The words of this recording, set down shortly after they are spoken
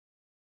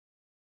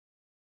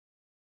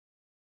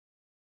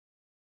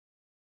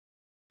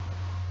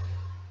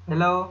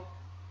Hello,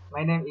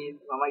 my name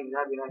is Muhammad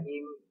Izhar bin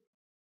Hakim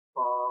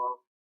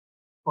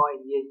for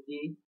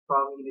ESG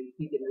from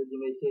University Technology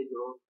Malaysia,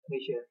 Johor,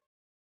 Malaysia.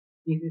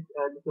 This is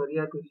a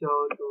tutorial to show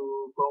to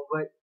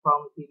convert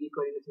from 3D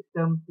coordinate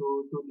system to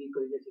 2D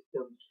coordinate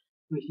system,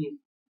 which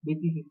is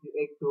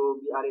BT68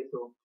 to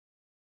BRSO.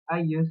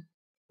 I use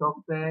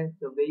software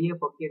surveyor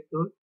pocket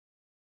tool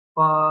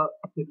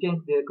to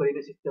change the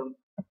coordinate system.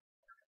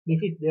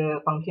 This is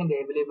the function that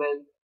is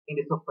available in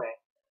the software.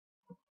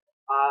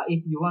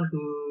 If you want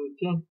to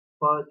change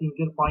for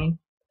single point,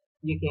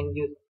 you can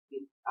use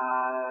this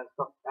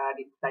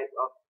type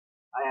of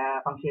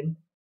function.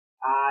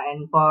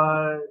 And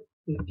for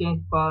to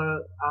change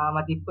for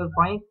multiple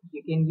points,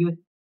 you can use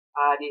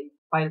this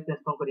file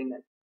transform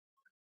coordinate.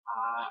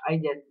 I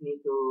just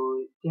need to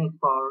change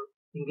for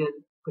single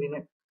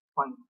coordinate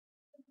point.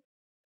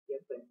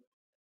 Yes, sir.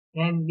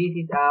 And this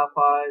is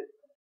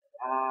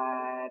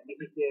this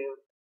is the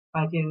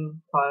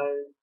function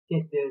for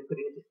change the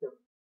coordinate system.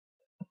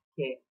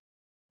 Okay,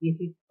 this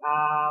is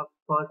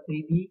for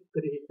 3D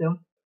coordinate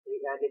system.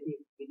 That is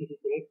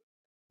BT68.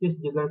 Choose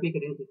geographic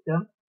coordinate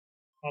system,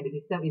 and the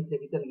system is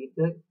registered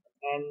negated,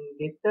 and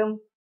the term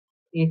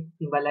is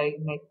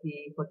symbolized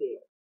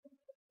 1948.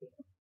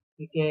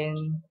 You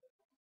can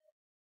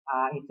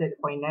insert the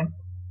point name,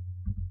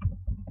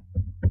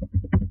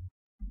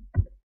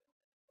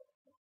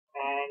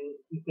 and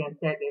you can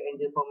set the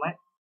angel format,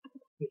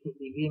 which is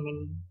degree,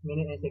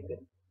 minute, and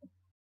second.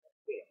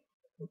 Okay,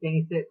 you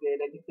can insert the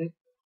latitude.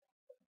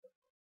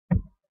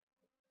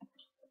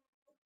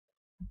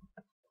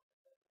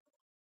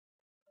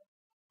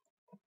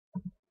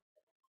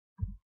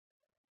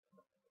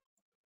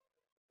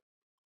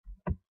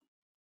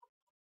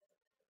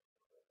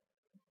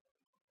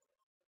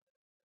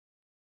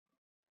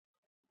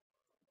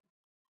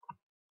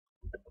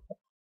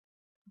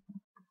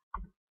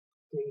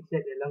 Okay,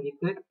 insert the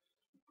longitude.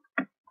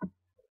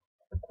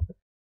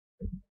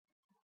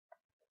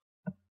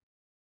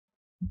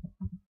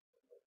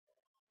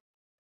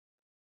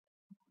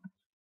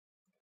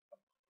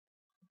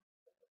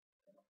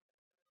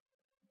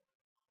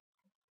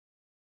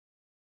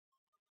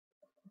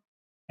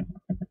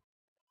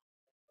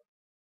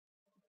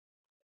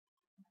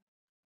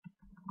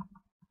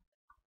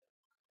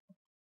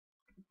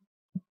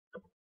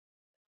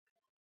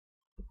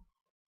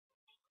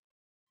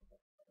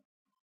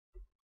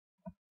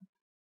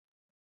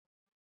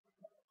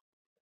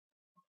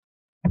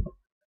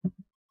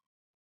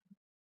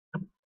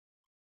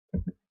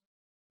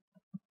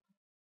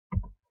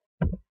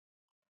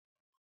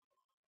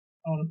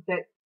 And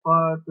set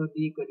for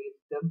 2D coordinate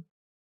system.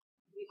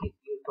 This is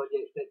used for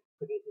the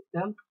coordinate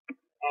system,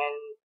 and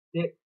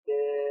set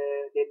the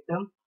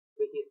datum,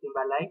 which is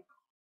symbolized,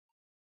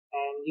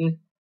 and use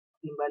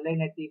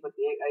symbolized 1948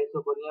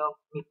 isogonal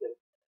meter.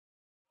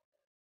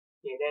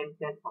 Okay, then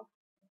transform.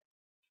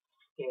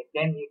 Okay,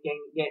 then you can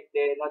get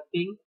the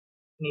nothing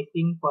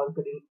missing for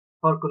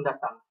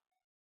Kundasang.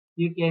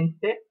 You can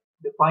set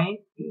the point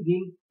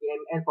using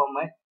KML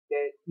format,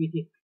 which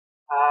is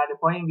the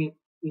point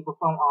we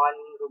perform on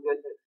Google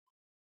Earth.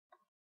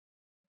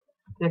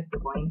 Set the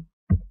point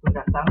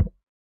Kundasang.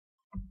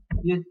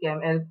 Use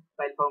KML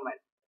file format.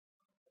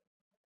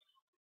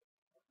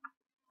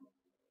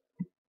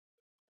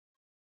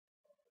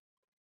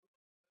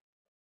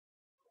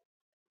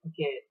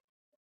 Okay,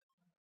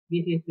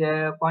 this is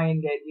the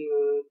point that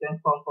you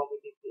transform from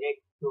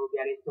BT68 to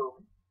BRSO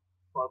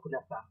for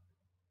Kundasang.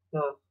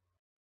 So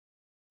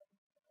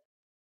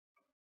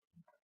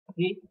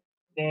this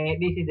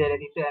is the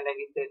register and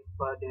registered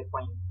for the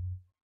point.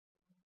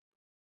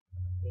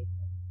 Okay.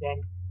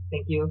 Then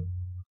thank you.